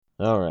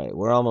All right,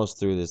 we're almost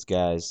through this,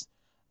 guys.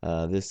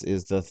 This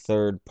is the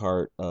third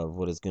part of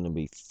what is going to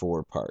be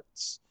four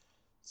parts.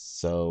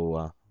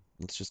 So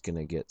it's just going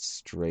to get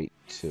straight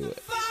It's to the it.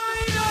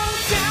 final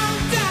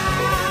countdown.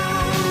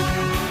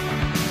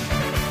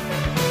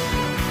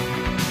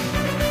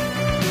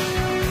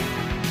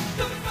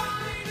 The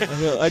I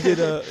know.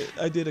 final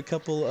I did a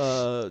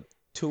couple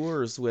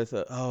tours with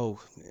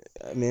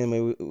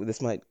man,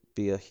 this might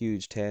be a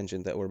huge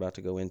tangent that we're about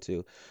to go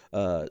into.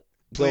 Uh,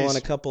 go on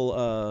a Please.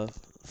 couple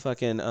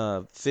fucking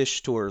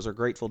Fish tours or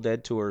Grateful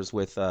Dead tours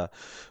with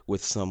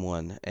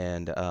someone,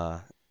 and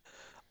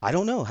I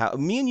don't know how.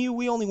 Me and you,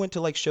 we only went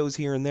to like shows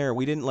here and there.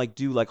 We didn't like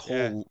do like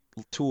Yeah. whole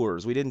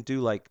tours. We didn't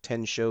do like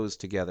 10 shows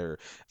together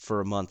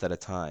for a month at a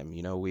time.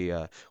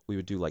 We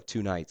would do like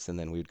 2 nights and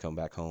then we would come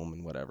back home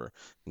and whatever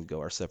and go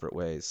our separate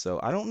ways. So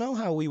I don't know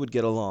how we would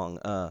get along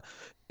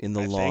in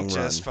the I think long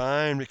just run.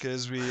 fine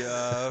because we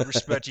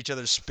respect each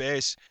other's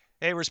space.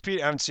 Hey, where's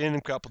Pete? I haven't seen him in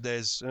a couple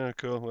days.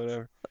 Cool,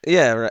 whatever.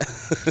 Yeah, right.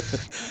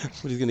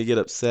 But he's gonna get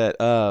upset.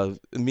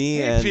 Me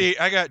Hey, and Pete,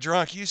 I got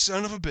drunk. You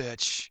son of a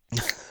bitch.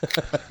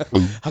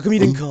 how come you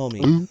didn't call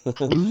me?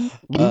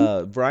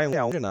 Brian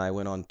and I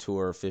went on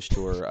tour, Fish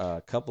tour,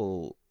 a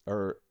couple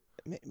or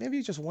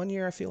maybe just one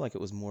year. I feel like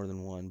it was more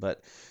than one,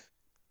 but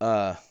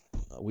uh,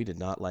 we did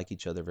not like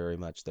each other very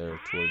much there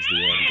towards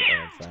the end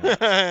of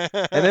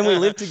that. And then we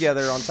lived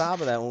together on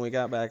top of that when we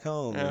got back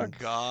home, Oh and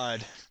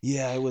God.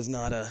 yeah, it was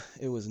not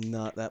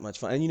that much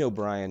fun. And you know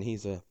Brian,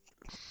 he's a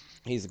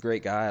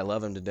great guy. I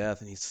love him to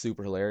death, and he's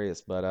super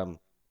hilarious. But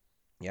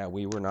yeah,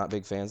 we were not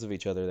big fans of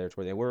each other there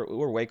toward the end.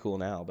 We're way cool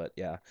now, but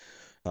yeah.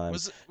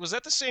 Was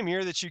that the same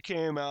year that you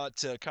came out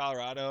to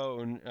Colorado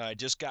and I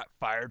just got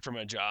fired from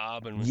a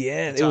job and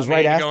Yeah, you it was taught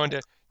right me to after going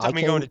to I taught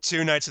me going came. to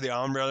 2 nights of the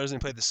Allman Brothers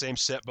and played the same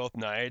set both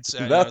nights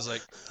and I That was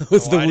like,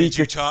 was the why did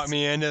you weaker. talk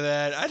me into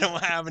that? I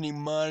don't have any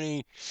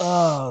money.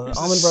 Oh, It the was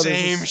the Almond Brothers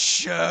same was.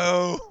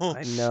 show.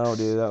 I know,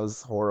 dude. That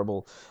was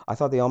horrible. I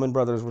thought the Almond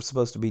Brothers were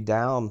supposed to be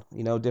down,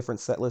 different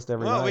set list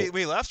every Well, we night.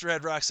 we left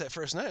Red Rocks that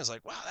first night. I was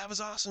like, wow, that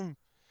was awesome.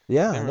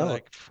 Yeah, Then we're no,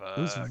 like,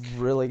 it was fuck.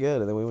 really good.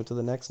 And then we went to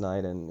the next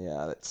night, and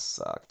yeah, that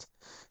sucked.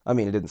 I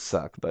mean, it didn't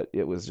suck, but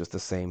it was just the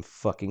same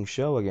fucking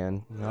show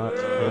again. Not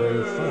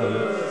very fun.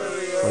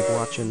 It's like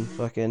watching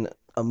fucking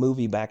a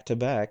movie back to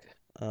back.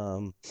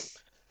 Um,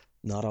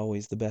 Not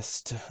always the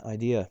best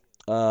idea.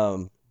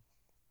 Um,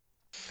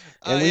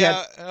 and we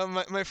had.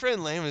 Yeah, my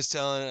friend Lane was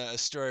telling a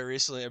story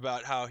recently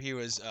about how he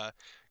was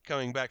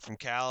coming back from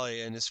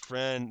Cali, and his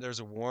friend, there's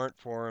a warrant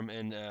for him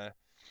in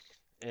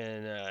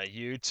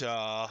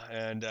Utah,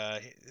 and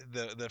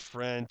the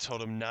friend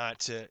told him not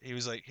to. He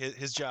was like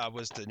his job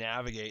was to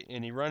navigate,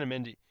 and he ran him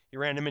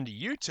into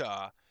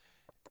Utah,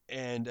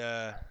 and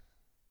uh,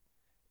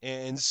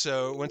 and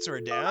so once they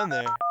were down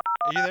there,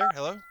 are you there?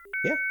 Hello?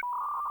 Yeah,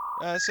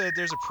 I said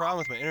there's a problem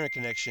with my internet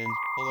connection.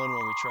 Hold on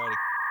while we try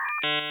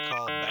to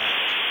call back.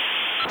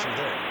 But you're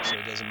there, so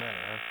it doesn't matter,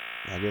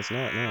 huh? I guess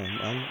not. No,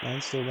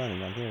 I'm still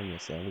running. I'm hearing you,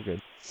 so we're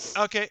good.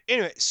 Okay.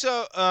 Anyway,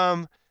 so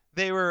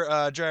they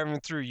were driving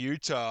through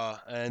Utah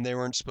and they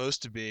weren't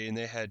supposed to be, and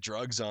they had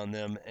drugs on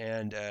them,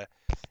 and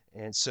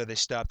so they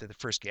stopped at the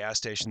first gas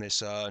station they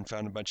saw and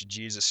found a bunch of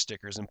Jesus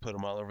stickers and put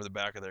them all over the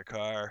back of their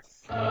car,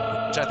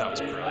 which I thought was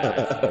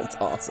That's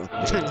awesome.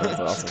 That's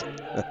awesome.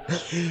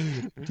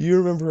 brilliant. Do you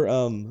remember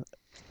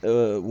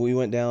we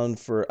went down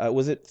for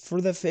was it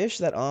for the Fish,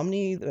 that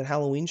Omni, that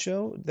Halloween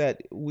show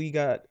that we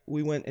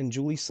went, and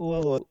Julie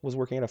Sewell was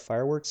working at a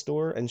fireworks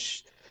store, and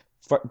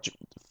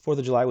Fourth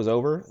of July was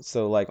over,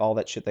 so like all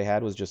that shit they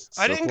had was just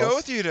I didn't go surplus.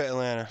 with you to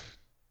Atlanta.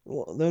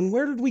 Well, then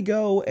where did we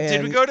go?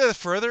 Did we And go to the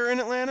further in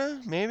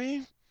Atlanta?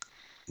 Maybe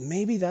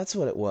maybe that's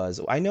what it was.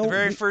 I know the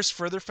very we first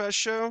Further Fest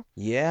show.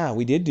 yeah,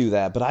 we did do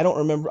that, but I don't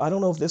remember. I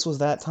don't know if this was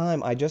that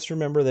time. I just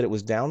remember that it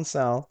was down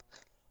south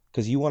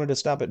because you wanted to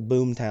stop at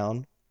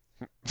Boomtown,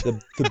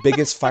 the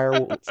biggest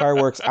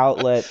fireworks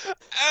outlet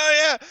Oh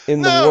yeah.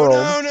 in the No, world.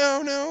 no,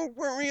 no, no.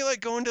 Weren't we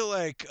like going to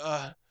like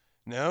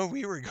no,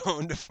 we were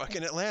going to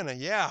fucking Atlanta.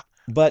 Yeah.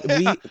 But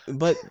Yeah.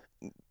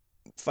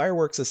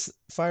 fireworks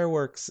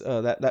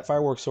that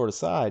fireworks sort of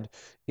side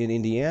in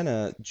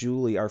Indiana,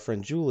 Julie, our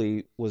friend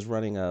Julie, was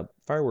running a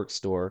fireworks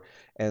store,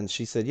 and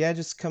she said, "Yeah,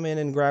 just come in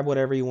and grab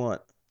whatever you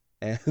want."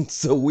 And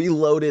so we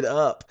loaded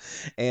up,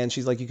 and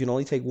she's like, "You can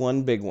only take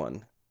one big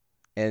one."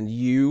 And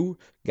you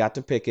got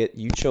to pick it.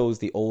 You chose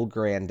the old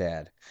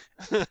granddad,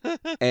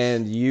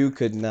 and you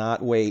could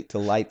not wait to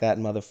light that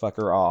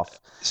motherfucker off.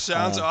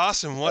 Sounds Uh,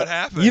 awesome. What you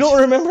happened?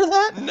 don't remember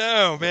that?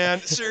 No, man.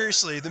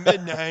 Seriously, the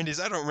mid 90s,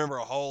 I don't remember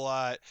a whole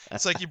lot.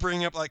 It's like you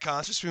bring up like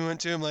concerts we went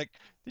to. I'm like,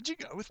 did you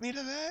go with me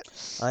to that?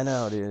 I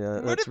know,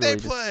 dude. What That's did they really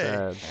just play?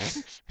 sad.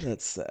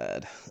 That's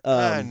sad.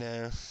 I Um,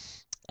 know.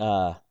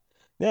 uh,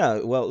 yeah.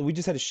 Well, we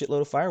just had a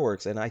shitload of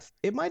fireworks, and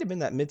it might have been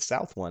that Mid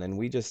South one,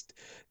 and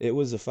it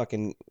was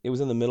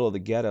in the middle of the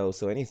ghetto,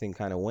 so anything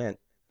kind of went.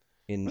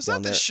 in Was that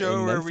down the there in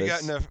show where we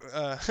got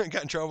Memphis.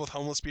 got in trouble with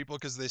homeless people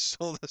because they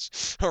sold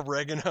us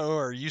oregano,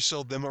 or you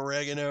sold them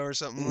oregano, or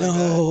something like that?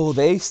 No,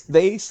 they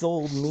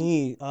sold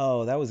me.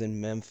 Oh, that was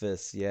in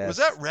Memphis. Was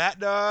that Yes. Rat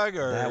Dog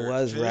That or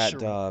was Fish Rat or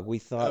Dog. We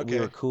thought we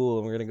were okay? cool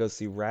and we are gonna go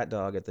see Rat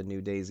Dog at the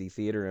New Daisy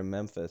Theater in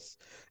Memphis.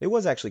 It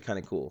was actually kind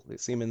of cool. They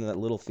see him in that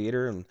little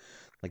theater and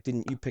like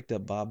didn't you picked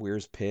up Bob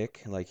Weir's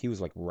pick? Like he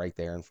was like right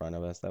there in front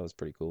of us. That was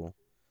pretty cool.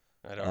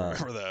 I don't Um,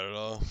 remember that at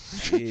all.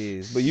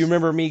 jeez. But you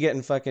remember me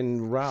getting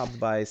fucking robbed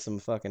by some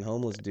fucking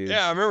homeless Yeah, I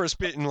dudes. remember us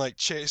being like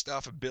chased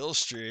off of Bill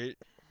Street.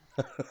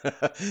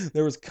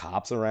 There was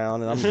cops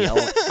around and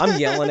I'm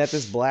yelling at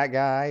this black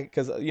guy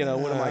because what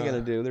am I Uh,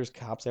 gonna do? There's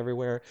cops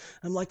everywhere.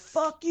 I'm like,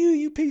 fuck you,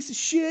 you piece of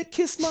shit,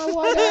 kiss my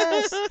white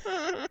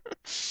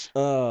ass.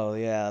 Oh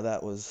yeah,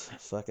 that was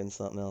fucking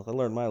something else. I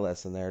learned my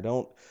lesson there.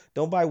 Don't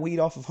buy weed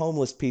off of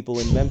homeless people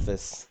in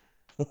Memphis.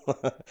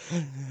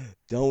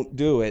 Don't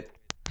do it.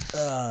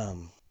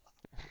 Um,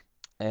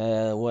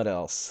 what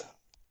else?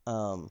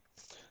 Um,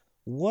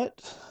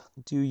 what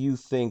do you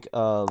think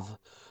of?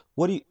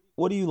 What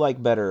do you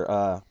like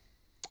better?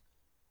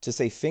 To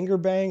say finger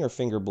bang or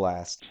finger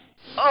blast?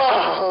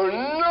 Oh,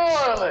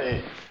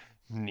 gnarly!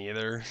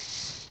 Neither.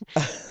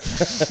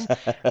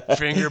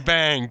 Finger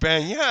bang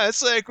bang. Yeah,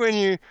 it's like when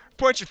you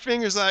point your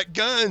fingers like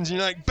guns.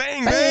 You're like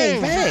bang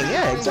Bang, bang. bang.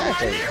 Yeah,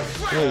 exactly.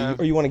 Yeah,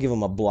 Or you want to give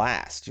them a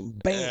blast.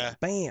 Bam, yeah,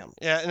 bam.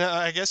 yeah. No,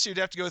 I guess you'd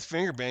have to go with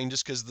finger bang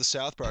just because of the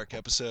South Park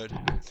episode.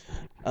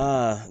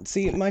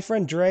 See, my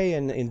friend Dre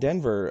in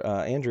Denver,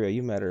 Andrea,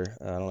 you met her.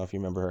 I don't know if you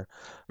remember her,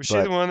 Was she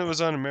the but one that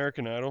was on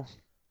American Idol?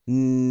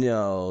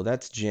 no,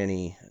 that's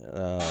Jenny.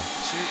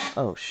 She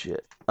Oh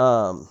shit.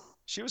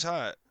 she was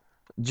hot.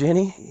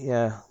 Jenny,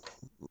 yeah.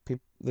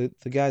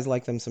 The guys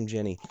like them some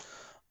Jenny.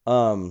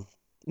 Um,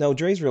 no,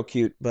 Dre's real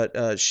cute,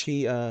 but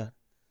she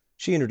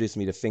introduced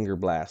me to finger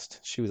blast.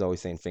 She was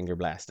always saying finger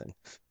blasting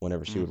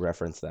whenever she Mm, would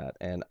reference that,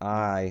 and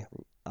mm.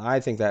 I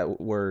think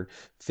that word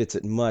fits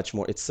it much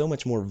more. It's so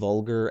much more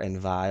vulgar and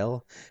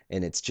vile,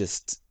 and it's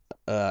just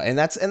and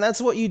that's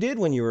what you did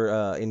when you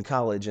were in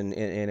college and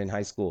in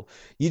high school.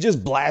 You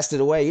just blasted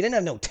away. You didn't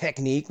have no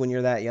technique when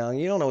you're that young.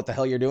 You don't know what the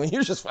hell you're doing.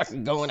 You're just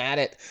fucking going at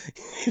it.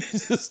 You're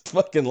just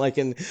fucking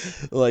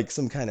like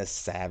some kind of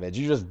savage.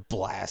 You're just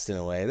blasting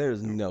away.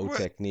 There's no What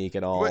technique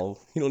at what all.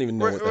 You don't even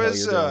know what what the hell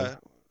was you're doing.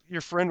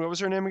 your friend? What was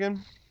her name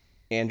again?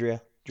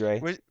 Andrea,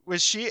 Dre.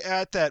 Was she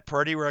at that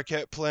party where I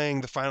kept playing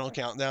the Final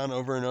Countdown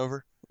over and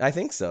over? I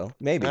think so.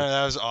 Maybe.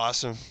 That was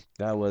awesome.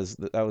 That was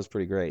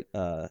pretty great.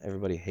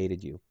 Everybody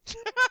hated you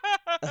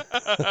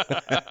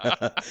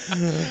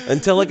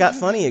until it got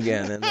funny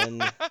again, and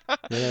then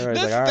everybody's like,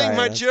 That's the "All thing, right,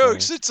 my that's funny."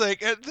 jokes, it's like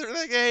they're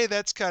like, hey,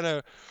 that's kind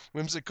of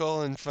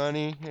whimsical and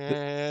funny.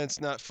 It's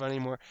not funny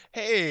more.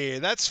 Hey,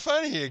 that's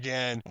funny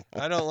again.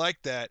 I don't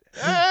like that.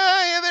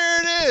 Ah, yeah,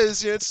 there it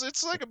is.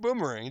 It's like a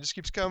boomerang. It just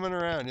keeps coming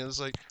around. It's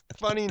like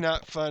funny,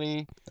 not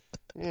funny.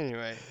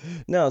 Anyway,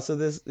 No, so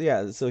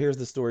here's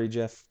the story,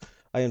 Jeff.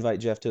 I invite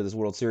Jeff to this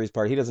World Series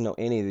party. He doesn't know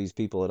any of these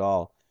people at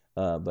all,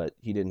 but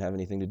he didn't have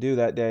anything to do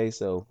that day,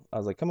 so I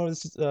was like, "Come on,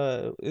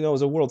 it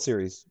was a World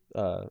Series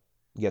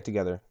get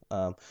together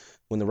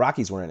when the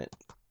Rockies were in it."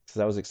 So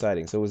that was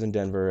exciting. So it was in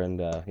Denver, and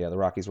yeah, the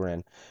Rockies were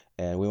in,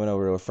 and we went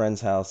over to a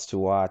friend's house to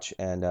watch,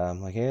 and I'm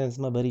like, "Hey, it's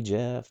my buddy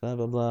Jeff, blah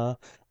blah blah,"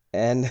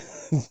 and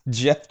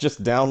Jeff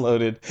just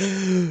downloaded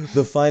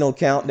the Final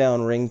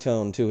Countdown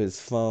ringtone to his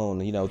phone.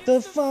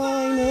 The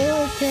final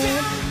yeah,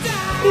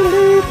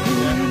 countdown.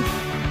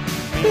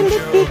 me and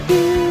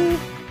Joe.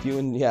 You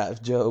and yeah,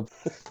 Job.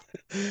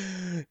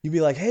 You'd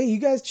be like, "Hey, you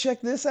guys check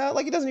this out."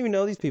 Like he doesn't even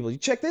know these people. You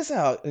check this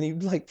out, and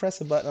he'd like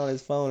press a button on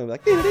his phone and be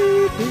like,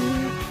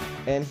 "Doo-doo-doo."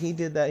 And he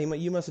did that.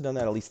 You must have done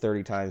that at least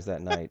 30 times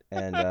that night.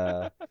 And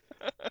at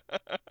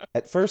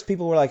first,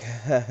 people were like,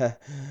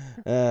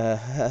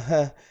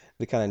 the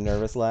kind of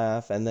nervous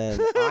laugh, and then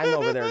I'm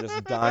over there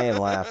just dying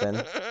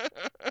laughing.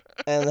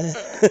 And then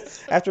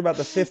after about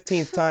the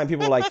 15th time,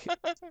 people were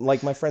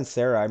like my friend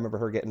Sarah, I remember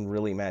her getting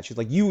really mad. She's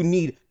like, "You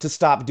need to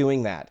stop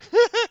doing that."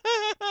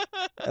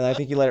 And I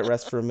think you let it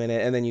rest for a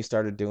minute, and then you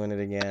started doing it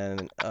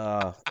again.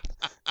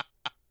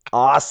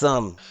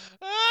 Awesome.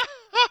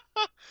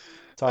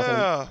 Talking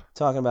Oh,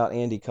 talking about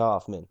Andy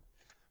Kaufman.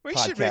 we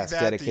should make Podcast that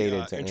the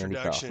dedicated to Andy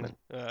introduction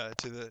Kaufman.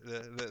 to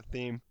the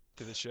theme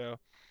to the show.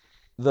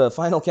 The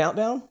Final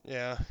Countdown?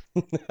 Yeah,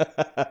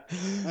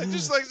 I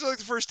just like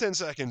the first 10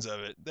 seconds of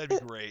it. That'd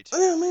be great.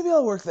 Yeah, maybe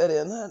I'll work that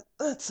in.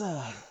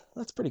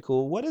 That's pretty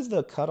cool. What is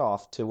the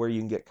cutoff to where you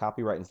can get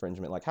copyright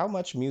infringement? Like, how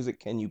much music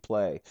can you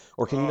play,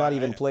 or can Oh, you not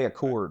even play a I,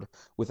 chord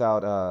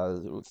without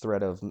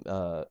threat of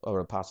or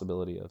a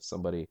possibility of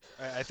somebody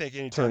I think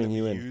anytime that turning we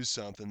you in? use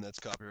something that's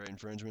copyright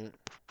infringement.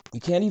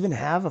 You can't even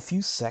have a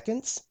few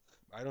seconds?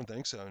 I don't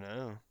think so.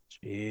 No.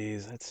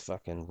 Jeez, that's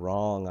fucking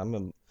wrong.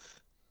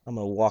 I'm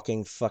a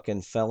walking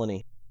fucking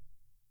felony.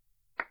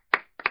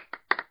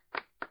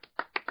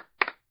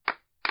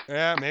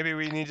 Yeah, maybe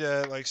we need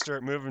to like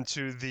start moving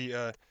to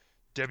the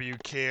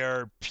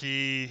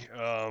WKRP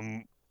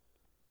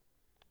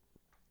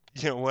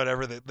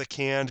whatever the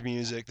canned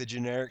music, the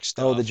generic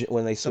Oh, stuff,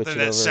 when they switch something it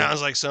that over.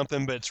 sounds like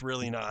something, but it's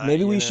really not.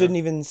 Maybe we shouldn't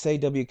even say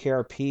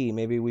WKRP.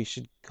 Maybe we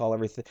should call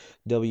everything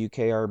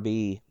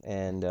WKRB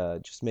and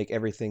just make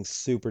everything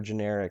super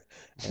generic.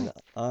 And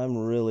I'm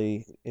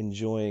really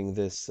enjoying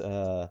this.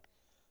 Uh,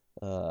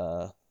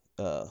 uh,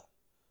 I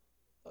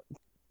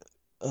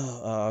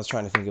was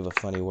trying to think of a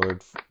funny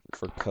word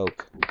for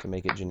Coke to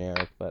make it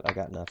generic, but I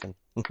got nothing.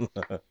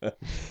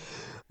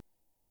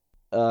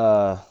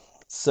 Uh,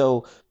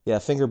 so yeah,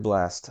 finger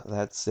blast.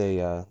 That's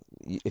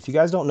if you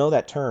guys don't know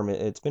that term,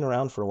 it's been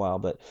around for a while,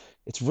 but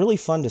it's really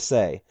fun to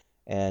say,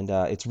 and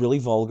it's really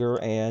vulgar,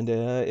 and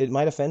it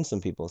might offend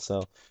some people.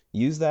 So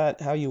use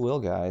that how you will,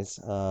 guys.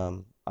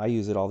 I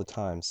use it all the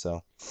time.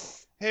 So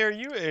Hey, are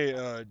you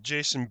a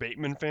Jason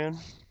Bateman fan?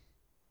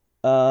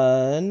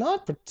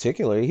 not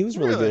particularly. He was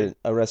really good Really? at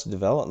Arrested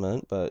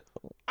Development, but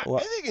I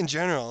what? think in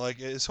general, like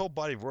his whole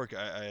body of work,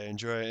 I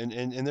enjoy.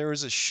 And there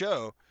was a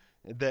show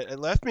that it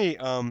left me.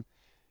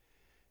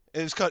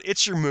 It was called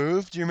It's Your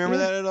Move. Do you remember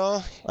Yeah, that at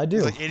all? I It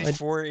was do. like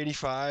 84,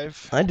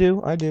 85. I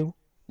do. I do.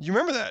 You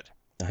remember that?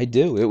 I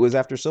do. It was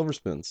after Silver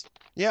Spoons.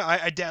 Yeah,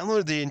 I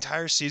downloaded the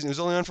entire season. It was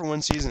only on for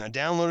one season. I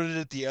downloaded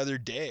it the other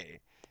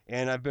day,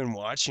 and I've been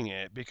watching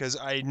it because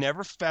I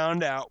never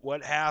found out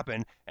what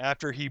happened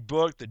after he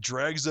booked the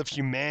Dregs of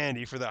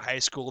Humanity for the high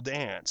school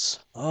dance.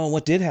 Oh,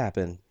 what did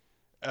happen?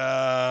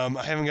 I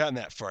haven't gotten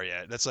that far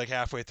yet. That's like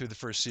halfway through the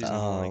first season. I'm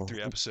only like Oh,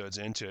 3 episodes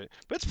into it,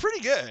 but it's pretty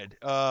good.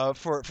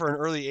 For an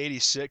early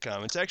 '80s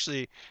sitcom, it's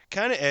actually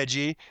kind of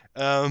edgy.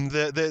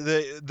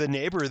 The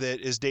neighbor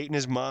that is dating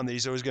his mom that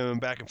he's always going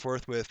back and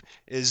forth with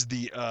is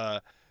the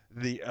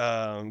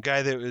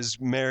guy that was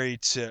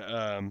married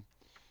to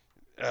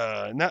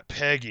not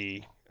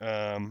Peggy.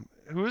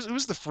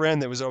 Who's the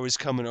friend that was always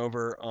coming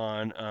over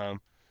on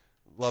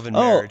Love and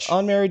oh, Marriage?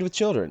 on Married with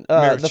Children.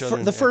 Married with The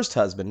Children. Yeah. first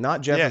husband,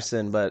 not Yeah.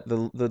 Jefferson, but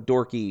the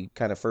dorky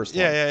kind of first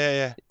Yeah. one. Yeah.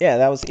 Yeah.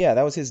 Yeah. Yeah,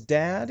 that was his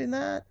dad in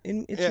that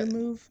in It's Yeah. Your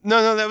Move.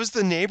 No, that was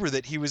the neighbor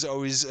that he was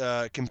always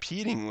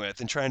competing with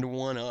and trying to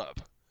one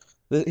up.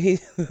 He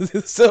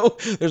so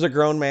there's a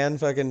grown man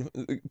fucking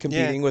Yeah.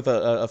 competing with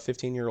a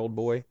 15-year-old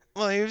boy.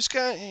 Well, he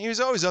was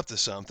always up to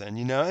something,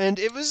 and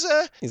He's it was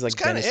like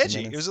kind of Dennis the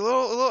edgy. It was Menace. a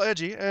little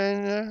edgy,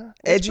 and it was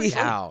Edgy pretty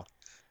funny. how?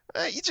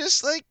 You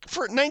just like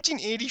for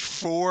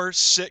 1984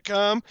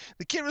 sitcom,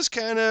 the kid was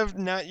kind of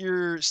not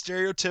your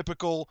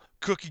stereotypical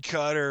cookie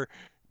cutter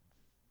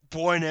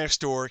boy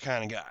next door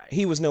kind of guy.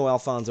 He was no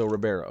Alfonso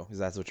Ribeiro, is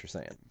that's what you're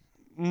saying.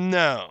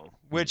 No,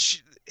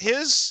 which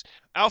his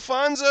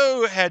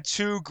Alfonso had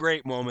two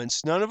great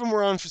moments. None of them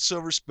were on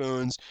Silver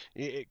Spoons.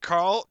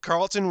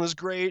 Carlton was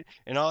great,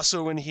 and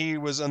also when he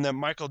was on that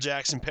Michael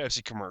Jackson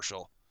Pepsi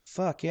commercial.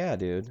 Fuck yeah,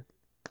 dude.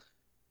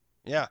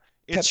 Yeah,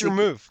 it's your Pepsi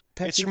move.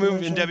 It's Pepsi your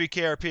move in commercial?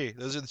 WKRP.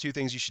 Those are the two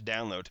things you should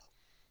download.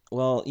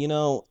 Well,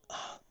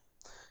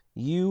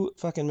 you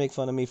fucking make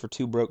fun of me for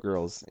Two Broke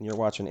Girls, and you're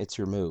watching It's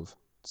Your Move.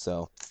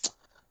 So,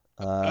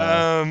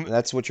 Um,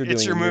 that's what you're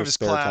it's doing your in your move is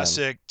spare time.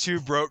 classic. Two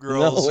Broke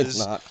Girls No, it's is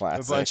not a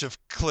bunch classic.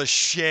 of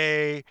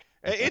cliche.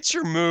 It's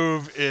your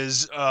move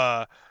is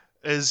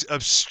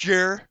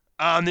obscure.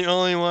 I'm the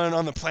only one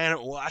on the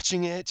planet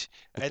watching it.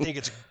 I think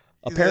it's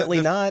Apparently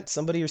the not.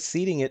 Somebody is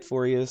seeding it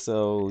for you,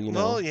 so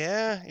well,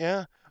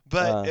 yeah,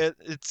 but Uh,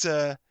 it's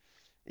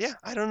yeah,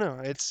 I don't know.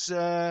 It's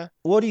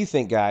what do you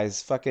think,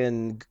 guys?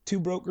 Fucking Two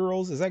Broke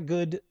Girls, is that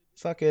good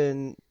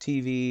fucking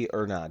TV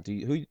or not?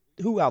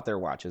 Who out there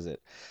watches it?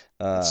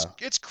 Uh,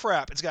 it's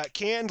crap. It's got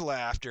canned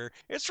laughter.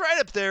 It's right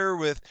up there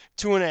with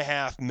Two and a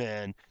Half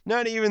Men.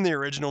 Not even the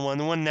original one,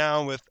 the one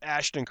now with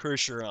Ashton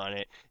Kutcher on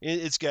it.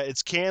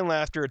 It's canned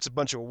laughter. It's a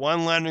bunch of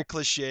one-liner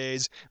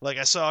cliches. Like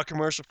I saw a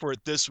commercial for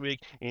it this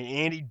week, and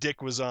Andy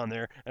Dick was on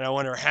there, and I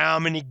wonder how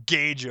many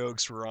gay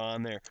jokes were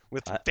on there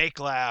with I fake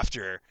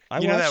laughter. I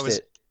That watched was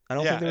it. I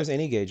don't think yeah. there was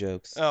any gay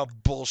jokes. Oh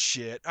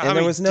bullshit. How And there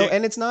many was no, dick?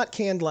 and it's not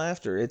canned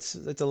laughter. It's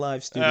a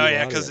live Oh studio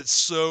yeah, because audience. it's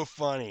so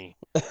funny.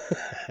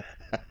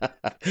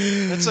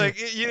 It's like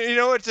you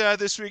know what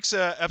this week's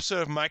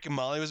episode of Mike and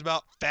Molly was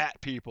about? Fat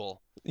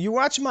people. You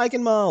watch Mike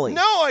and Molly.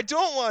 No, I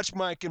don't watch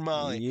Mike and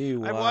Molly.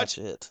 You I watch watch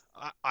it.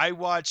 I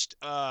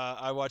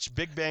watched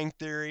Big Bang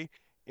Theory,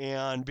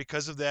 and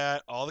because of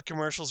that, all the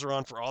commercials are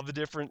on for all the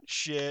different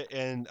shit,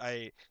 and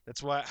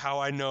that's how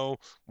I know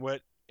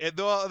what.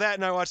 Though that,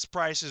 and I watch The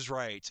Price is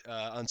Right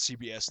on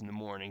CBS in the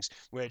mornings,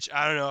 which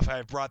I don't know if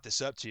I've brought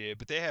this up to you,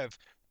 but they have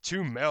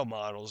two male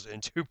models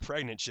and two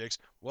pregnant chicks.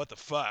 What the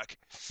fuck?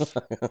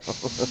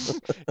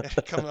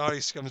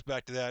 Always comes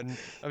back to that, and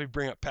I'll be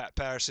bringing up Pat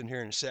Patterson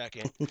here in a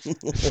second.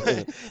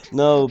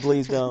 No,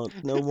 please don't.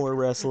 No more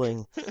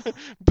wrestling.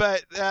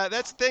 But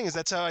that's the thing is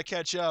that's how I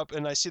catch up,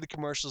 and I see the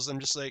commercials. I'm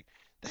just like,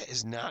 that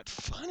is not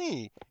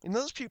funny, and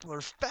those people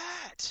are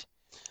fat.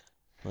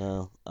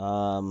 Well,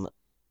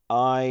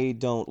 I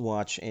don't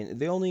watch any.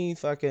 The only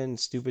fucking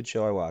stupid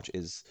show I watch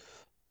is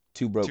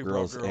Two Broke Two broke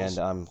Girls, and girls.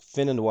 I'm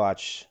finna to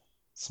watch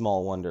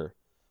Small Wonder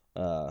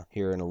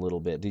here in a little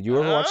bit. Did you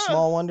ever watch Ah,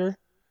 Small Wonder?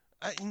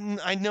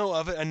 I know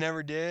of it. I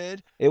never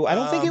did. I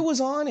don't think it Um,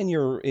 was on in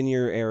your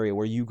area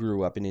where you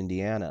grew up in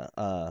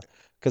Indiana.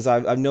 because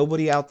I've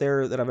nobody out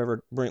there that I've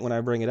ever when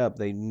I bring it up,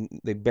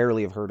 they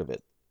barely have heard of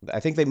it. I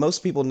think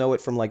most people know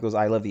it from like those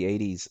I Love the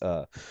 '80s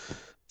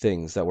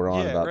things that were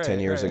on Yeah, about 10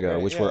 right, years right, ago,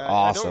 right. which were Yeah,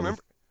 I don't awesome.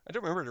 remember. I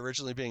don't remember it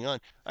originally being on.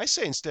 I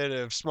say instead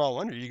of Small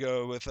Wonder, you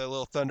go with a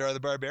little Thunder the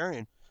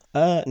Barbarian.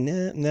 No,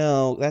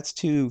 no, that's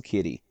too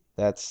kiddie.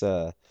 That's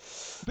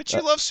But uh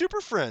you love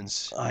Super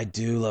Friends. I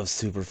do love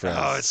Super Oh,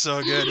 it's Friends.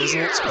 so good, isn't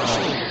it?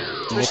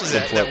 Especially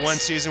that one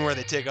Mixoplex. season where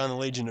they take on the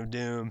Legion of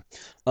Doom.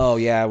 Oh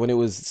yeah, when it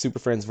was Super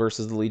Friends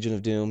versus the Legion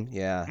of Doom.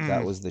 Yeah,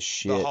 that Mm, was the the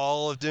shit.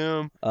 Hall of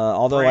Doom,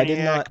 Although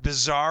Brainiac,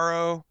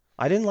 Bizarro.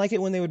 I didn't like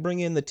it when they would bring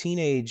in the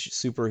teenage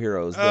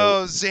superheroes.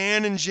 Oh,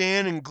 Zan and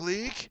Jan and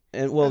Gleek.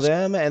 And well, That's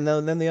them, and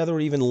then the other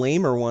even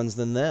lamer ones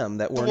than them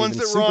that the weren't ones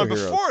even that were on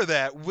superheroes. before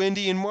that.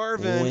 Wendy and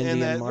Marvin and Wendy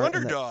and that Mart Wonder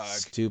and that Dog.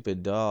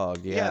 stupid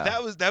dog. Yeah, Yeah,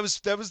 that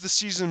was the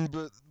season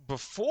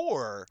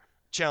before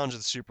Challenge of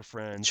the Super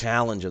Friends.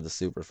 Challenge of the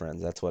Super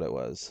Friends. That's what it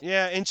was.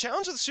 Yeah, and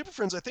Challenge of the Super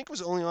Friends I think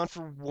was only on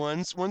for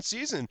one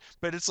season,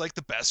 but it's like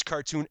the best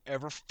cartoon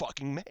ever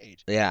fucking made.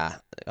 Yeah.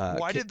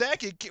 Why did that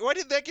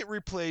get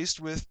replaced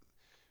with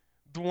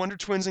the Wonder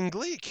Twins and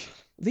Gleek?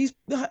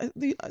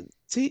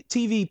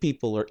 TV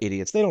people are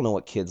idiots. They don't know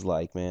what kids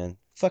like, man.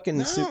 Fucking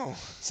No.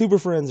 Super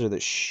Friends are the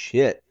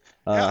shit.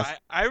 Yeah, Uh,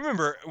 I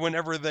remember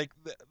whenever the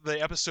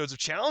episodes of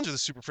Challenge of the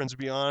Super Friends would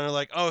be on, they're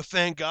like, oh,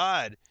 thank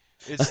God,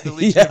 it's the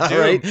Legion of yeah, Doom,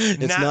 right.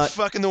 It's not not.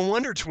 fucking the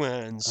Wonder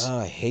Twins. Oh,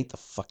 I hate the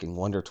fucking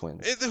Wonder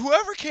Twins.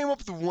 Whoever came up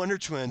with the Wonder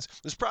Twins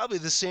was probably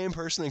the same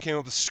person that came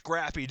up with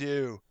Scrappy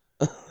Doo.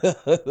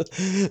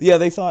 Yeah,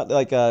 they thought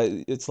like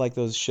it's like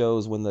those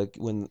shows when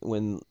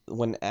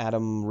when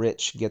Adam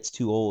Rich gets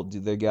too old,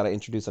 they got to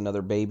introduce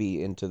another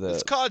baby into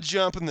It's the called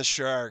Jumping the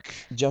Shark.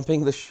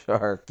 jumping the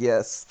shark.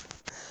 Yes.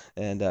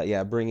 And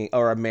yeah, bringing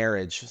or a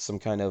marriage, some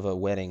kind of a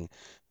wedding.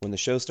 When the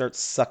show starts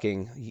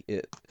sucking,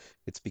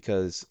 it's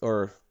because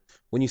or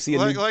when you see a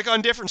Like new like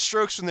on Different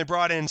Strokes when they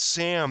brought in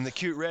Sam, the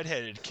cute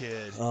redheaded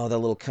kid. oh, that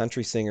little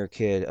country singer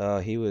kid,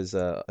 he was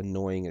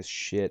annoying as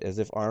shit, as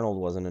if Arnold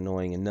wasn't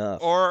annoying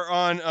enough. Or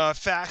on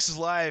Facts of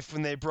Life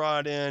when they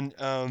brought in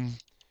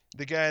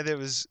the guy that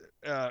was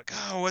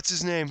what's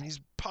his name? He's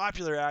a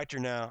popular actor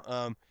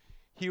now.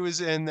 He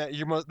was in that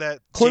Jamie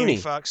Clooney.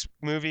 Foxx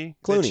movie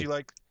that Clooney. you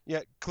like.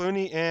 Yeah,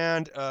 Clooney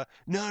and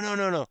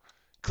no.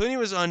 Clooney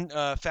was on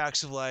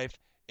Facts of Life,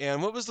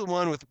 and what was the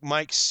one with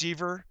Mike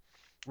Seaver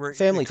where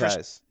Family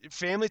Ties.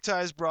 Family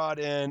Ties brought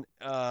in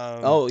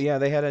Oh yeah,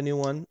 they had a new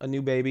one, a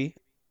new baby,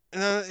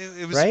 no,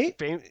 it was right?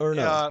 Or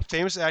no?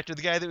 famous actor,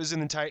 the guy that was in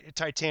the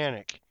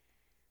Titanic.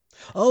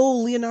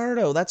 Oh,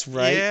 Leonardo, that's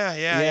right. Yeah,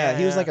 yeah, Yeah, yeah,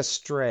 he was like yeah. a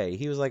stray.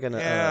 He was like an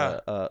Yeah.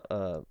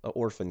 a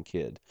orphan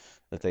kid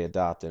that they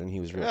adopted, and he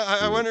was real Yeah, I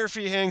cute. wonder if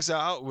he hangs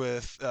out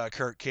with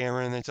Kirk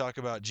Cameron and they talk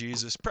about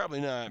Jesus.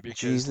 Probably not, because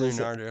Jesus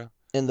Leonardo.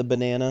 and the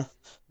banana.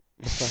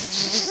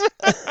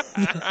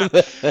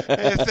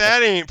 If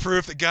that ain't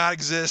proof that God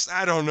exists,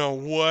 I don't know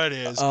what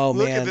is. Oh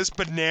Look at man. this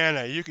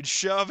banana. You could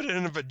shove it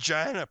in a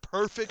vagina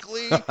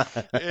perfectly.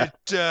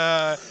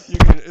 You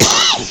can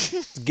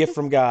Gift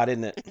from God,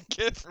 isn't it?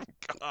 get from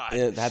God.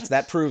 Yeah,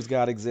 that proves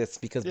God exists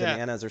because Yeah,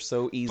 bananas are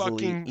so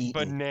easily fucking eaten.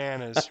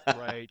 bananas,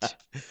 right?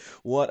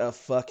 What a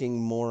fucking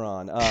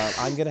moron.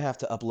 I'm gonna have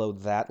to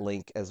upload that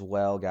link as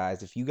well,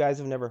 guys. If you guys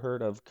have never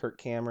heard of Kirk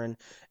Cameron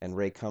and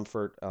Ray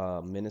Comfort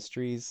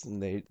Ministries,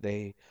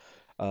 and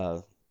uh,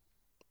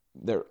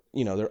 they're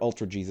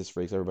ultra Jesus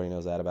freaks. Everybody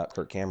knows that about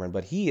Kirk Cameron,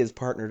 but he is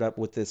partnered up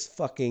with this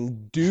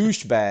fucking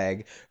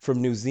douchebag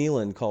from New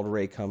Zealand called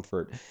Ray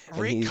Comfort, and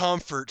Ray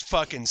Comfort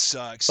fucking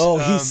sucks. oh,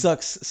 he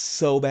sucks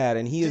so bad,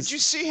 and Did you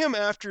see him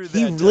after he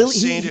that really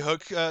Sandy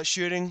Hook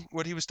shooting?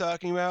 What he was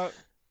talking about?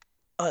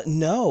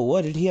 no,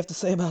 what did he have to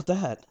say about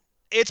that?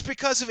 It's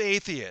because of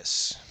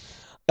atheists.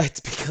 It's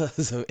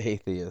because of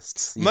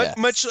atheists. Much,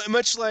 Yes.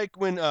 much like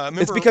when It's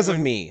remember because of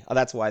when me.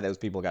 That's why those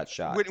people got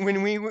shot.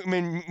 when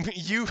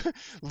you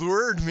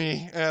lured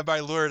me by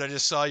lured, I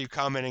just saw you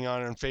commenting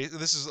on Facebook.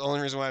 This is the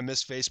only reason why I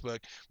missed Facebook.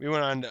 We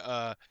went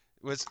on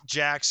what's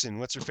Jackson?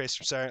 What's her face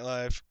from Saturday Night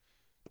Live?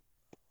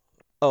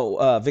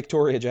 Oh,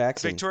 Victoria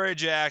Jackson. Victoria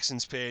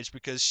Jackson's page,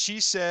 because she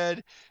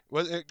said,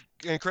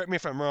 and correct me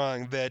if I'm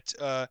wrong, that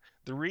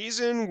the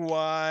reason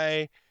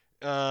why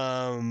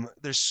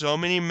there's so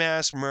many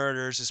mass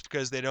murders is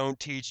because they don't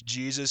teach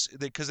Jesus,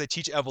 because they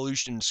teach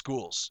evolution in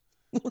schools.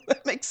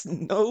 That makes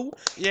no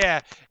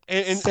Yeah,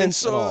 and sense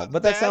so at all.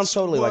 But that sounds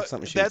totally like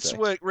something she would that's say.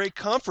 what Ray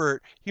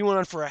Comfort, he went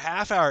on for a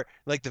half hour,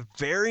 like the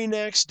very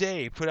next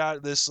day, put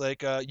out this like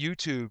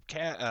YouTube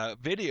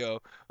video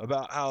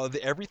about how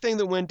everything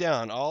that went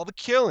down, all the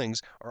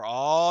killings, are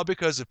all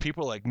because of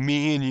people like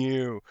me and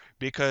you,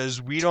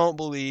 because we don't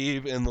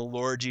believe in the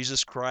Lord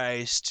Jesus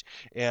Christ,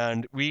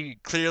 and we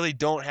clearly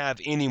don't have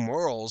any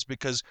morals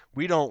because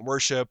we don't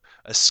worship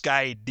a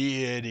sky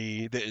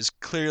deity that is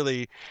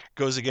clearly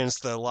goes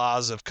against the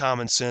laws of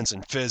common sense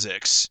and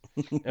physics.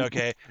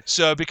 Okay,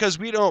 so because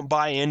we don't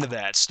buy into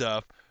that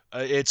stuff,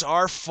 it's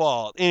our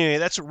fault. Anyway,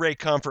 that's what Ray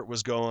Comfort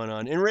was going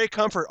on, and Ray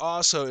Comfort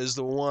also is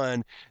the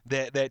one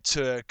that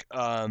took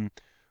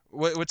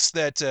what's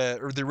that?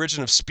 Or The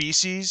Origin of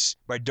Species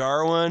by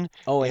Darwin,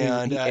 Oh, and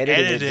and he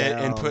edited edited it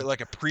it and put down.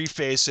 like a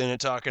preface in it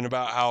talking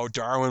about how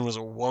Darwin was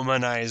a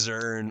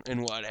womanizer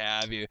and what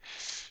have you.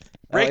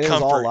 Oh, Ray and it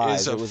was all Comfort is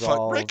lies. a It was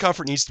fuck. Ray all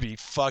Comfort needs to be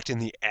fucked in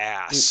the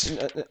ass.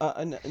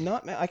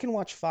 not. I can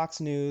watch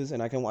Fox News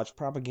and I can watch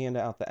propaganda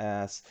out the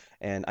ass,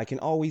 and I can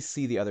always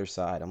see the other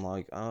side. I'm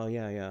like, oh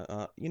yeah,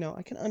 yeah.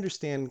 I can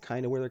understand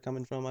kind of where they're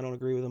coming from. I don't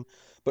agree with them,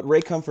 but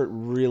Ray Comfort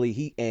really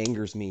he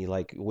angers me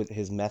like with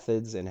his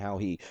methods and how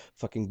he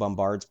fucking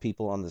bombards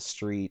people on the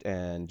street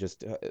and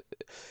just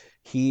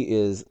he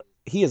is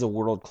he is a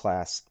world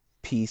class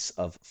piece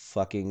of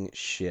fucking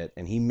shit,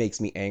 and he makes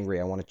me angry.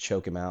 I want to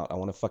choke him out. I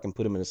want to fucking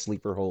put him in a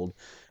sleeper hold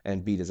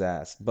and beat his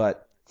ass.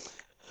 But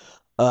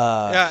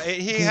uh Yeah,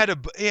 he had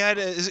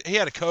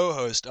a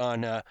co-host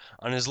on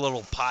his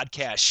little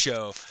podcast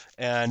show,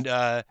 and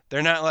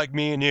they're not like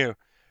me and you.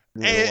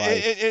 real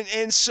life.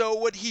 And so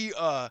what his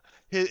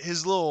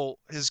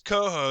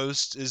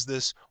co-host is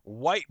this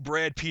white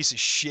bread piece of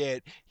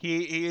shit.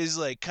 He is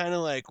like kind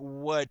of like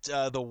what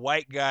the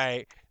white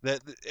guy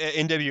that the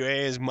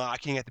NWA is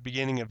mocking at the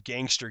beginning of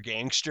Gangster,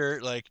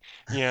 like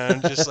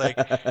just like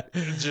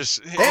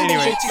just Them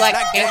anyway. shit's like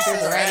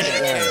gangsters around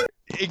Yeah. here.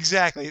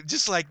 Exactly,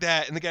 just like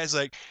that. And the guy's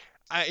like,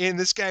 and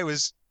this guy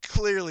was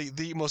clearly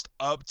the most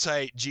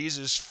uptight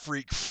Jesus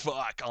freak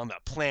fuck on the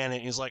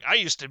planet. He's like, I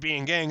used to be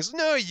in gangs.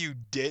 No, you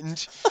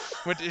didn't.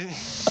 What? I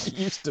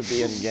used to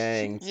be in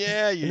gangs.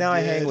 Yeah, And you now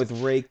I hang did. with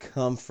Ray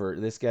Comfort.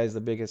 This guy's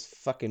the biggest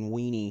fucking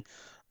weenie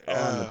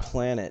on the Uh,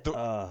 planet.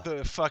 the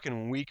the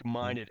fucking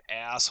weak-minded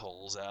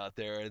assholes out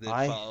there that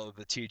I follow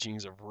the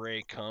teachings of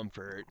Ray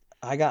Comfort.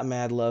 I got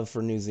mad love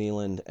for New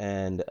Zealand,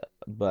 and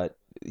but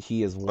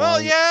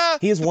Well, yeah,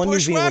 he is the one New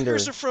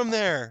Bushwhackers Zealander. are from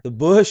there. The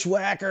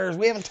Bushwhackers.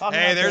 We haven't talked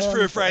Hey, about there's them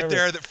proof right forever.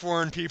 there that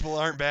foreign people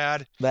aren't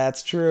bad.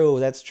 That's true.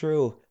 That's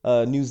true.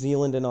 New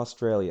Zealand and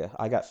Australia.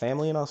 I got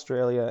family in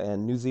Australia,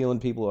 and New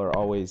Zealand people are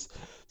always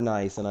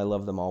nice, and I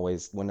love them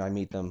always when I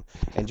meet them.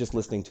 And just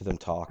listening to them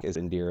talk is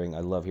endearing.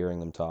 I love hearing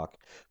them talk.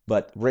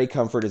 But Ray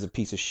Comfort is a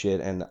piece of shit,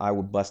 and I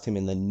would bust him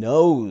in the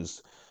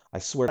nose. I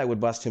swear I would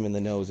bust him in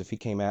the nose if he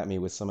came at me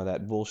with some of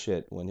that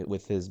bullshit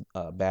with his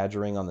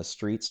badgering on the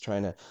streets,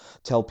 trying to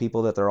tell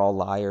people that they're all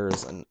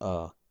liars and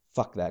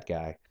fuck that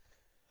guy.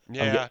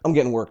 Yeah. I'm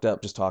getting worked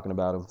up just talking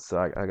about him,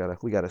 so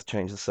we gotta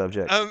change the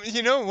subject.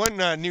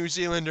 One New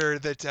Zealander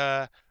that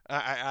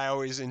I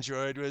always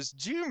enjoyed was,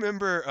 do you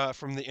remember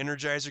from the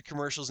Energizer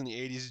commercials in the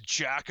 80s,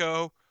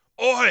 Jacko?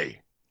 Oi!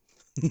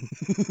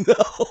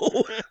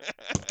 No,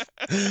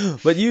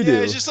 but you Yeah,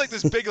 do. it's just like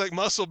this big, like,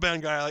 muscle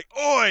bound guy, like,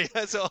 oi!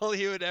 That's all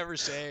he would ever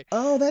say.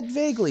 Oh, that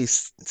vaguely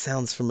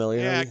sounds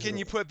familiar. Yeah, can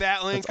you put that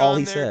That's link all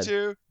he on there said.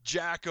 too?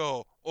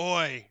 Jacko,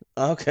 oi!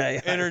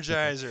 Okay.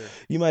 Energizer.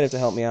 You might have to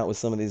help me out with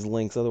some of these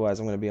links, otherwise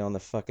I'm gonna be on the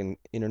fucking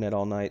internet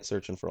all night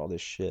searching for all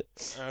this shit.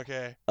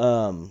 Okay.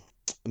 Um,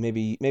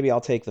 maybe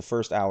I'll take the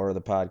first hour of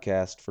the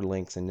podcast for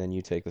links, and then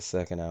you take the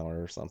second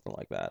hour or something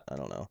like that. I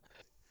don't know.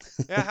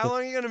 Yeah, how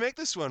long are you gonna make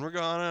this one? We're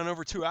going on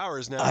over 2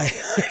 hours now. I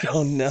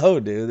don't know,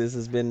 dude. This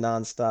has been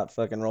nonstop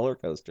fucking roller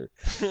coaster.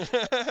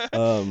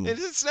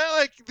 It's not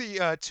like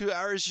the 2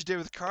 hours you did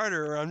with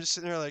Carter, where I'm just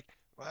sitting there like,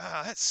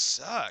 wow, that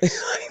sucks. It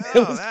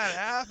Oh, was- that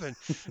happened.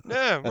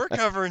 No, we're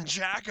covering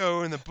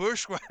Jacko and the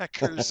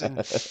Bushwhackers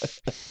and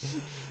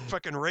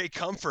fucking Ray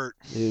Comfort.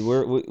 Dude,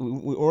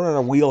 we're in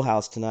our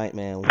wheelhouse tonight,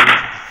 man. We're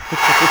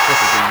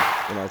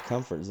in our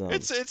comfort zone.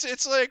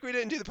 It's like we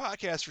didn't do the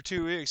podcast for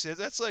 2 weeks.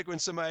 That's like when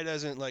somebody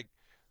doesn't like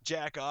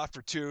jack off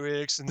for 2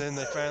 weeks and then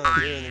they finally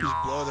do and they just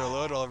blow their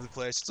load all over the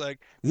place. It's like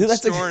Dude,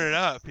 that's storing it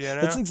up, you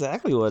That's know?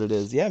 exactly what it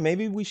is. Yeah,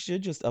 maybe we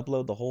should just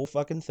upload the whole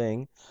fucking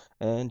thing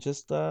and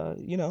just go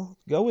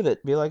with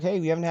it. Be like, hey,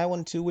 we haven't had one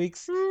in 2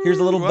 weeks. Here's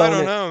a little Ooh, I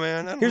don't bonus. know,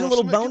 man. I don't Here's know a if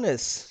little somebody could-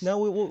 bonus. No,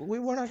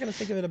 we're not gonna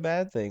think of it a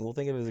bad thing. We'll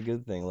think of it as a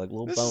good thing, like a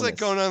little This bonus. is like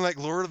going on like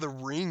Lord of the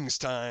Rings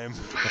time.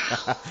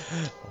 I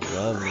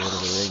love Lord of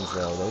the Rings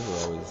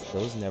though.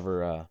 Those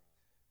never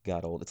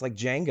got old. It's like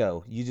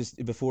Django. You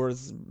just before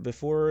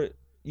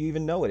you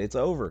even know it, it's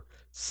over.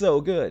 So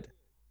good.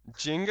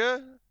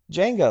 Jenga?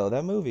 Django,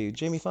 that movie,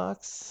 Jamie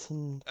Foxx,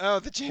 and Oh,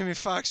 the Jamie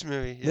Foxx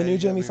movie. the new you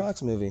got Jamie me.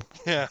 Foxx movie.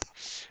 Yeah.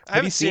 I Have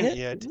haven't you seen it it?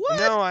 yet. What?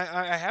 No,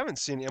 I haven't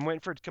seen it. I'm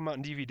waiting for it to come out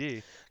on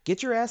DVD.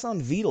 Get your ass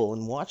on Vidal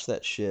and watch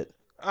that shit.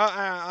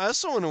 I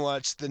also want to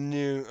watch the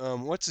new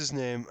what's his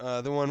name?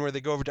 The one where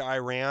they go over to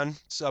Iran.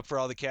 It's up for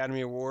all the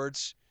Academy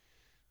Awards.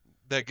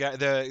 The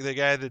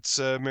guy that's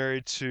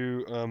married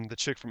to the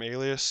chick from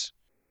Alias.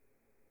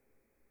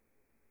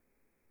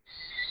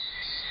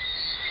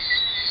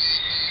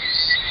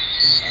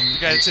 The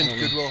guy that's in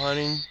Good Will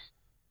Hunting.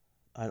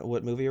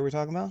 What movie are we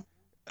talking about?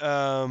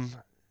 Um,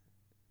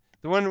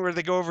 the one where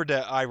they go over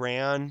to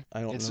Iran.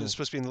 I don't It's know.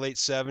 supposed to be in the late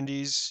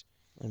 70s.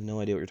 I have no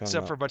idea what you're It's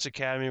talking up for a bunch of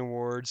Academy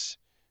Awards.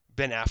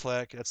 Ben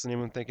Affleck, that's the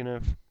name I'm thinking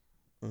of.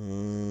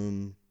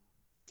 about.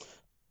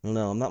 I don't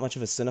know. I'm not much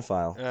of a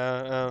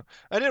cinephile.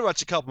 I did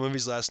watch a couple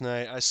movies last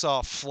night. I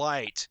saw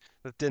Flight,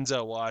 with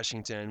Denzel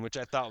Washington, which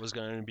I thought was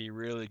going to be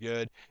really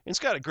good. It's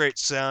got a great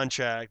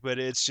soundtrack, but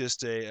it's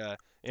just a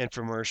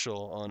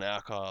infomercial on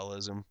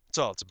alcoholism. That's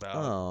all it's about.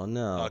 Oh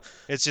no.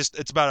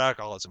 It's about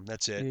alcoholism.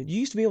 That's it. Dude, you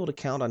used to be able to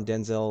count on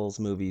Denzel's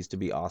movies to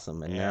be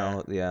awesome, and Yeah.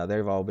 now, yeah,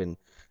 they've all been.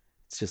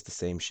 It's just the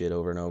same shit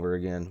over and over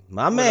again.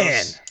 My What man,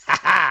 else? ha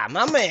ha,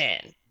 my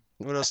man.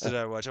 What else did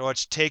I watch? I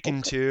watched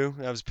Taken 2.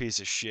 That was a piece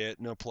of shit.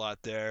 No plot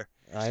there.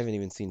 I haven't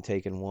even seen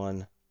Taken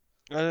 1.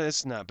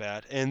 It's not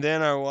bad. And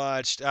then I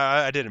watched.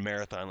 I did a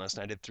marathon last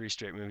night. I did 3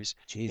 straight movies.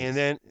 And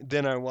Jesus.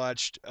 then I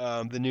watched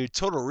the new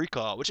Total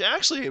Recall, which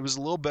actually it was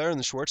a little better than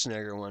the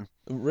Schwarzenegger one.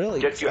 Really?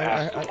 Get your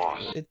ass to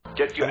Moss.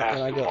 Get your ass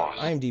and I to go, Moss.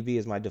 IMDb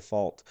is my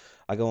default.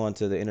 I go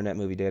onto the Internet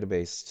Movie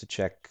Database to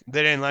check.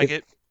 They didn't like If-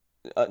 it.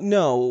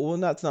 No, well,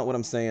 that's not what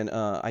I'm saying.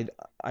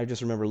 I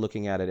just remember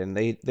looking at it, and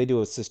they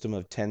do a system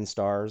of 10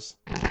 stars,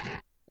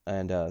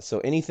 and so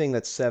anything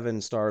that's 7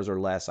 stars or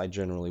less, I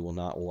generally will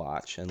not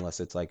watch unless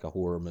it's like a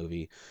horror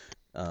movie.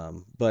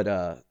 But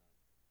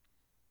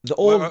the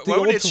old, What the would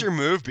old, It's Your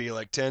Move be?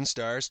 Like 10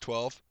 stars?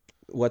 12?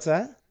 what's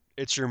that?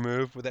 It's Your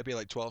Move. Would that be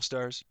like 12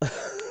 stars?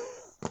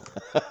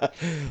 I'm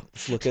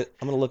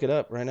gonna look it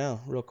up right now,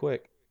 real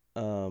quick,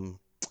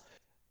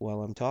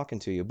 while I'm talking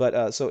to you.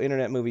 But so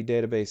Internet Movie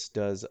Database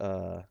does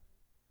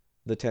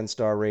the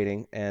 10-star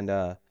rating, and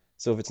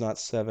so if it's not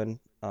 7,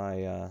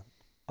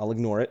 I'll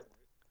ignore it.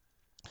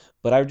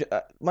 But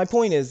my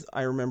point is,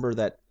 I remember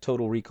that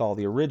Total Recall,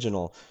 the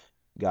original,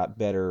 got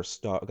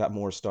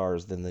more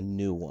stars than the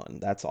new one.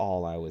 That's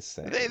all I was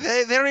saying.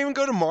 They don't even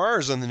go to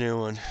Mars on the new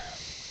one.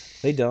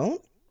 They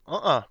don't?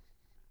 Uh-uh.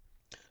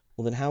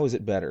 Well, then how is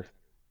it better?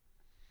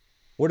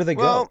 Where do they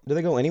go? Well- Do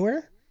they go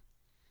anywhere?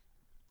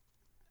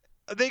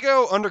 They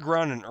go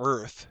underground in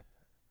Earth.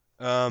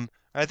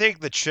 I think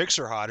the chicks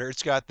are hotter.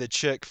 It's got the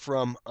chick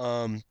from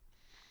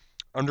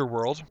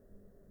Underworld.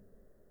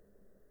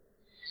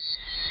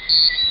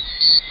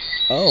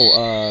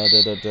 Oh,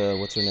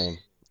 what's her name?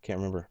 Can't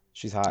remember.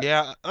 She's hot.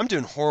 Yeah, I'm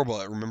doing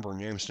horrible at remembering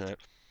names tonight.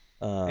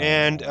 Uh,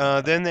 And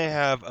then they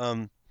have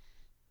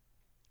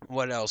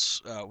what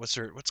else? What's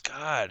her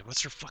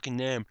fucking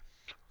name?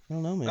 I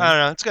don't know, man. I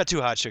don't know. It's got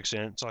 2 hot chicks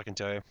in it. That's all I can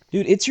tell you.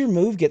 Dude, It's Your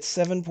Move gets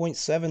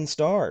 7.7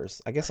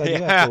 stars. I guess I do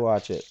have Yeah. to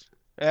watch it.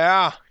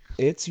 Yeah.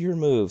 It's Your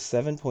Move,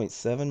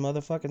 7.7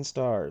 motherfucking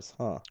stars.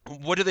 Huh.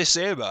 What do they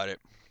say about it?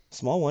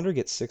 Small Wonder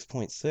gets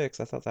 6.6.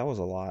 I thought that was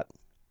a lot.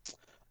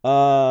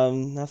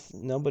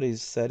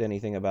 Nobody's said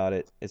anything about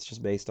it. It's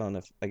just based on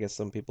if I guess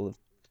some people have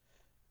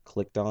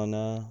clicked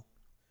on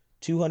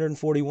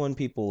 241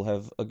 people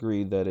have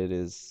agreed that it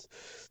is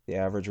the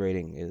average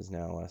rating is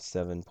now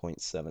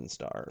 7.7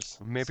 stars.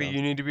 Maybe So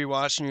you need to be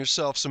watching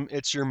yourself some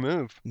It's Your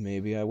Move.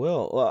 maybe I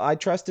will. Well, I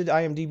trusted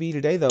IMDb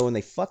today though, and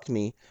they fucked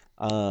me.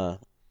 I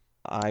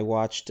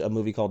watched a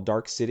movie called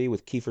Dark City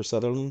with Kiefer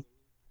Sutherland.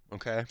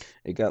 Okay.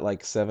 It got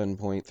like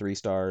 7.3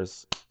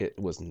 stars. It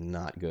was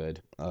not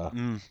good.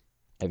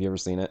 Have you ever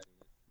seen it?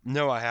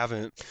 No, I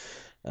haven't.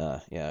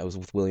 Yeah, it was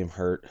with William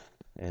Hurt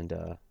and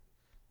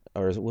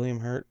or is it William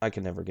Hurt? I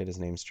can never get his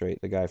name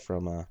straight. The guy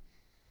from a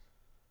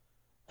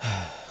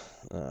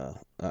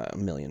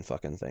million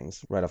fucking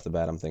things. Right off the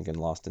bat, I'm thinking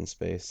Lost in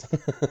Space.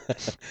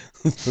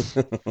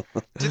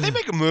 Did they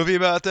make a movie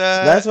about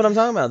that? That's what I'm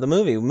talking about. The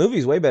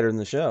movie's way better than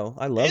the show.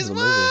 I love Is the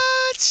movie.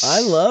 what?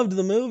 I loved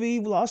the movie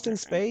Lost in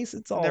Space.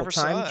 It's all Never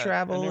saw time it.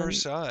 travel. I never and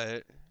saw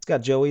it. it's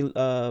got Joey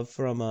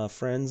from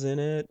Friends in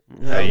it.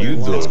 How you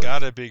do It's it.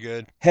 gotta be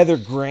good. Heather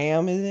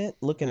Graham in it,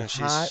 looking No,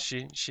 hot.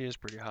 she is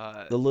pretty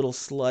hot. The little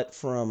slut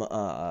from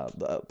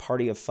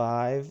Party of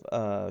Five.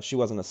 She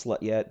wasn't a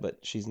slut yet, but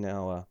she's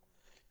now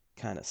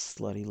kind of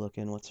slutty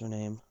looking. What's her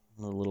name?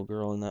 The little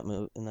girl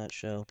in that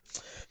show.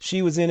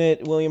 She was in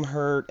it. William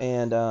Hurt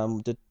and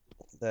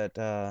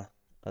that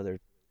other.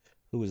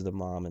 Who was the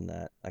mom in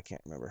that? I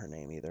can't remember her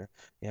name either.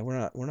 Yeah, we're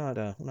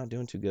not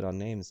doing too good on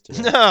names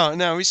today.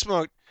 No, we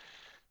smoked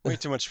way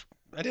too much.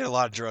 I did a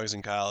lot of drugs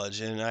in college,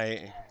 and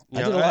I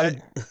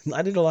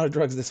did a lot of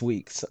drugs this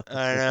week. So.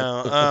 I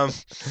know.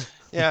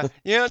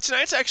 Yeah,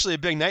 tonight's actually a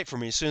big night for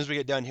me. As soon as we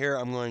get done here,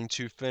 I'm going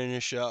to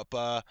finish up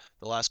the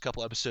last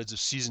couple episodes of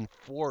season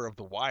 4 of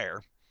The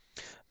Wire.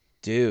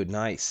 Dude,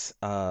 nice.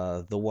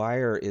 The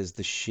Wire is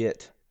the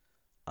shit.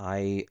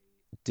 I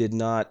did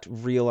not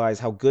realize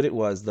how good it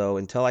was though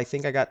until I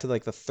think I got to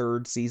like the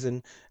 3rd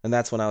season, and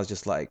that's when I was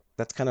just like,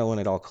 that's kind of when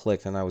it all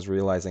clicked, and I was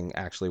realizing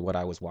actually what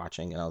I was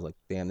watching, and I was like,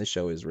 damn, this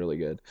show is really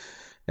good.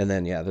 And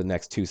then yeah, the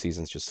next 2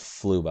 seasons just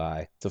flew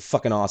by. It's a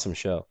fucking awesome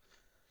show.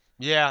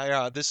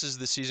 Yeah. This is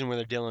the season where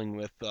they're dealing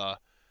with the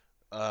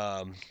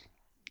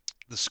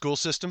school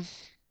system.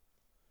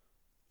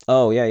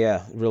 Oh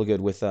yeah, real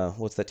good with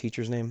what's that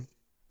teacher's name?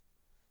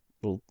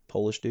 Little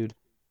Polish dude.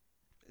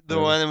 The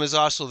Whatever. one that was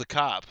also the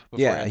cop.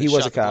 Yeah, beforehand he that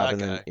was shot a the cop, black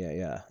and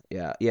then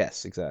guy.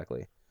 yes,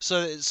 exactly.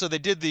 So they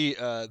did the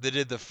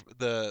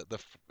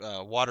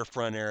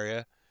waterfront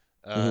area,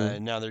 Mhm.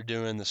 and now they're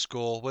doing the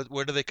school.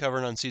 What are they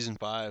covering on season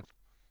 5?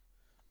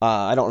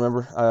 I don't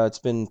remember. It's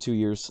been 2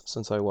 years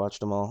since I watched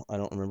them all. I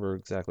don't remember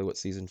exactly what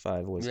season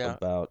 5 was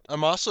about.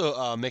 I'm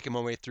also making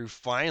my way through.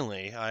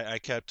 Finally, I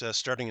kept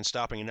starting and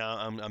stopping, and now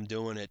I'm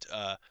doing it.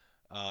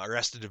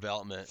 Arrested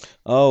Development.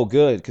 Oh,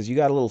 good, because you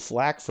got a little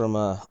flack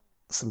from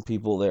some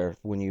people there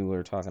when you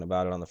were talking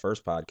about it on the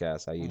first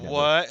podcast.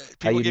 What?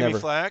 People gave me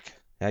flack?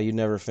 How you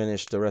never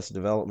finished Arrested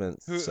Development.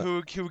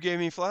 Who gave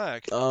me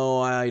flack? Oh,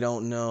 I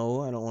don't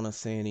know. I don't want to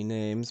say any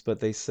names, but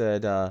they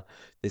said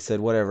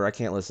whatever. I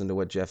can't listen to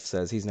what Jeff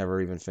says. He's never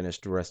even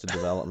finished Arrested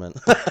Development.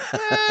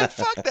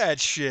 Fuck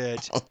that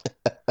shit.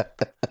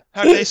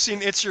 Have they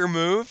seen It's Your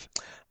Move?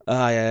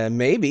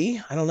 Maybe.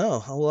 I don't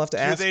know. We'll have to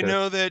ask Do they her.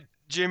 know that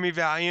Jimmy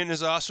Valiant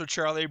is also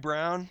Charlie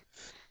Brown?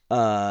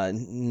 I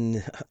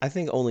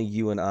think only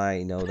you and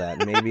I know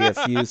that. Maybe a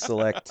few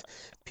select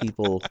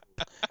people.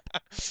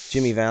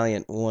 Jimmy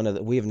Valiant,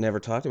 we have never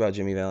talked about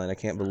Jimmy Valiant. I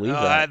can't believe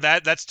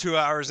that. That's 2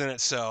 hours in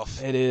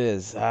itself. It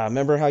is.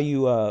 Remember how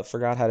you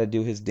forgot how to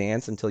do his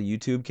dance until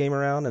YouTube came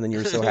around, and then you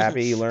were so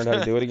happy you learned how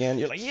to do it again?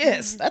 You're like,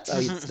 yes, that's how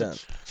it's done.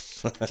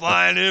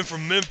 Flying in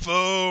from Memphis.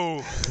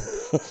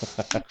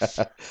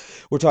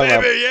 We're talking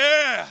about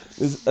yeah.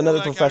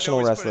 Another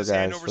professional wrestler, put his guys.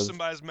 Hand over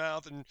somebody's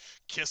mouth and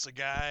kiss a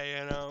guy,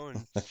 and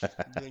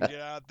then get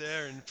out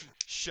there and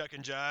shuck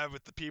and jive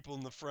with the people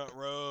in the front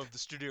row of the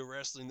studio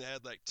wrestling that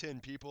had like 10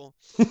 people.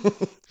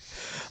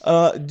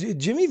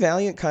 Jimmy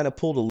Valiant kind of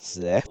pulled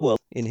a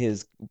in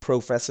his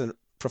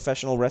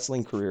professional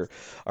wrestling career.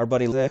 Our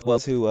buddy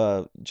Wells,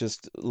 who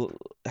just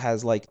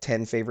has like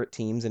 10 favorite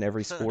teams in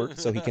every sport,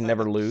 so he can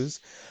never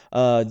lose.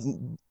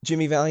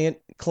 Jimmy Valiant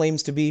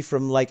claims to be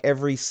from like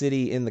every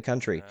city in the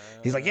country.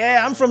 He's like,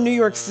 yeah, I'm from New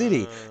York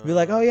City. He'll be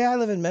like, oh yeah, I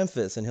live in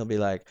Memphis, and he'll be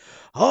like,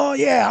 oh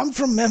yeah, I'm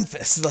from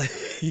Memphis. Like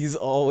he's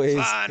always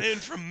flying in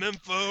from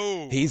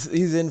Memphis.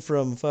 He's in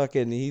from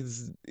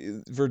he's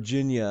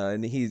Virginia,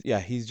 and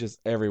he's just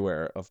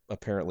everywhere.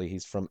 Apparently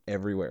he's from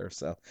everywhere,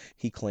 so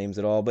he claims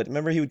it all. But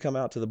remember, he would come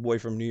out to the boy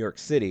from New York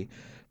City,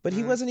 but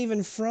he wasn't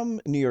even from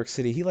New York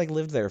City. He like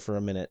lived there for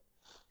a minute.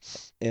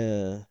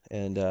 That's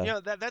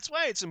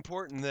why it's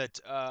important that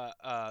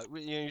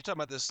you're talking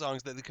about the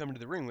songs that they come into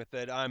the ring with,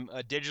 that I'm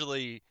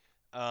digitally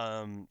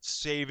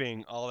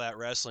saving all that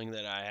wrestling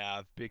that I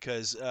have,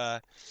 because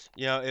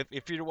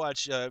if you're to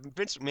watch,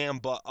 Vince McMahon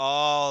bought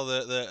all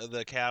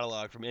the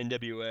catalog from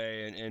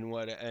NWA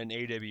and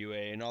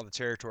AWA and all the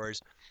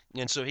territories,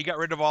 and so he got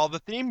rid of all the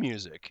theme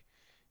music.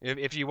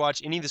 If you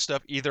watch any of the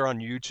stuff either on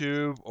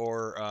YouTube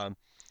or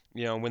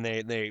when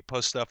they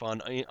post stuff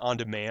on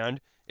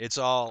demand, it's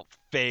all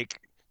fake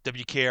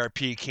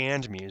WKRP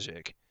canned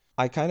music.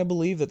 I kind of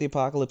believe that the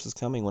apocalypse is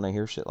coming when I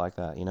hear shit like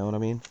that. You know what I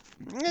mean?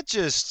 It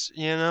just,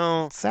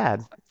 It's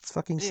sad. It's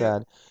fucking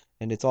sad.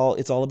 And it's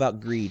all about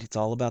greed. It's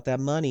all about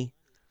that money.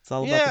 It's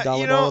all about the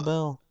dollar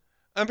bill.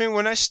 I mean,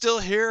 when I still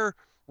hear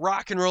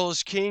Rock and Roll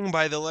is King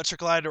by the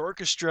Electric Light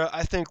Orchestra,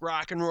 I think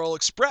Rock and Roll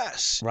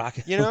Express.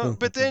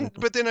 But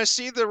then I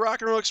see the Rock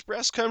and Roll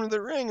Express come to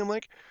the ring. I'm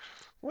like,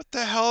 what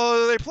the hell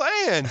are they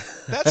playing?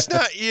 That's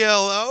not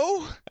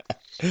ELO.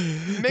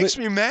 It makes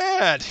me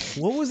mad.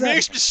 What was that?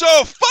 Makes me so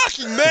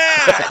fucking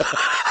mad.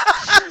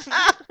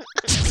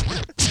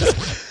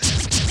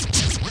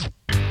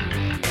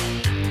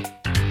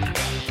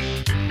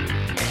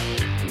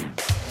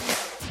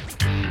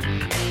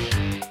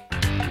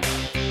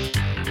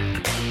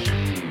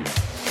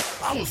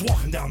 I was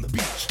walking down the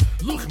beach,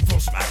 looking for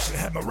some action,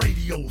 had my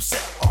radio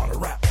set on a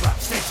rap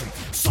station.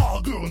 Saw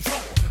a girl in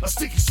trouble, a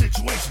sticky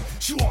situation.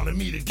 She wanted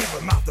me to give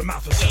her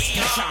mouth-to-mouth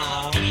assassination.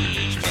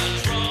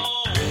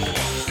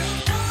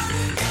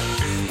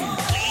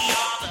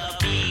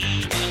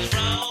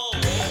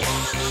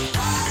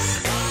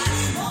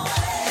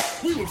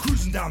 We were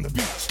cruising down the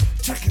beach,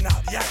 checking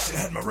out the action,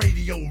 had my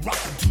radio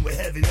rocking to a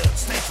heavy metal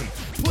station.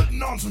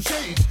 Putting on some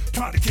shades,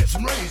 trying to catch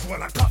some rays,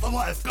 when I caught the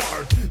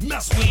lifeguard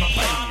messing with my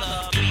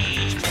baby.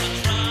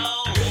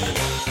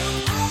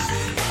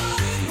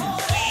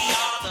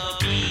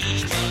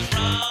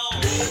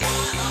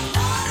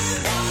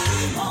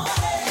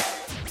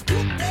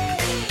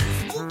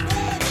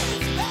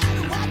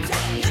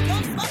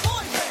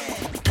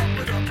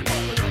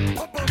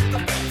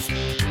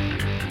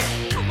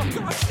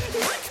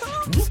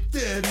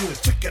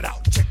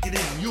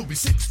 You'll be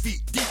 6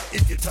 feet deep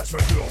if you touch my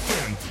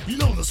girlfriend. You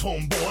know this,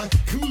 homeboy,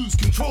 can lose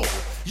control.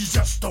 You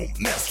just don't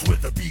mess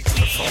with the beach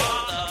patrol. We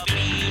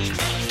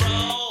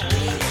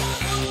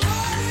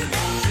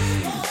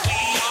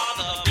are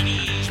the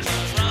beach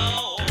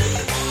patrol.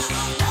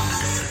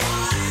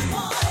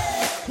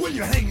 When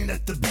you're hanging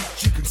at the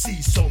beach, you can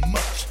see so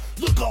much.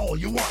 Look all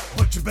you want,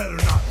 but you better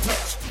not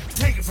touch.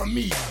 Take it from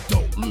me,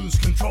 don't lose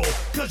control,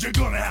 cause you're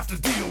gonna have to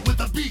deal with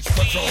the beach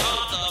patrol. We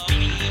are the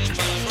beach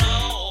patrol.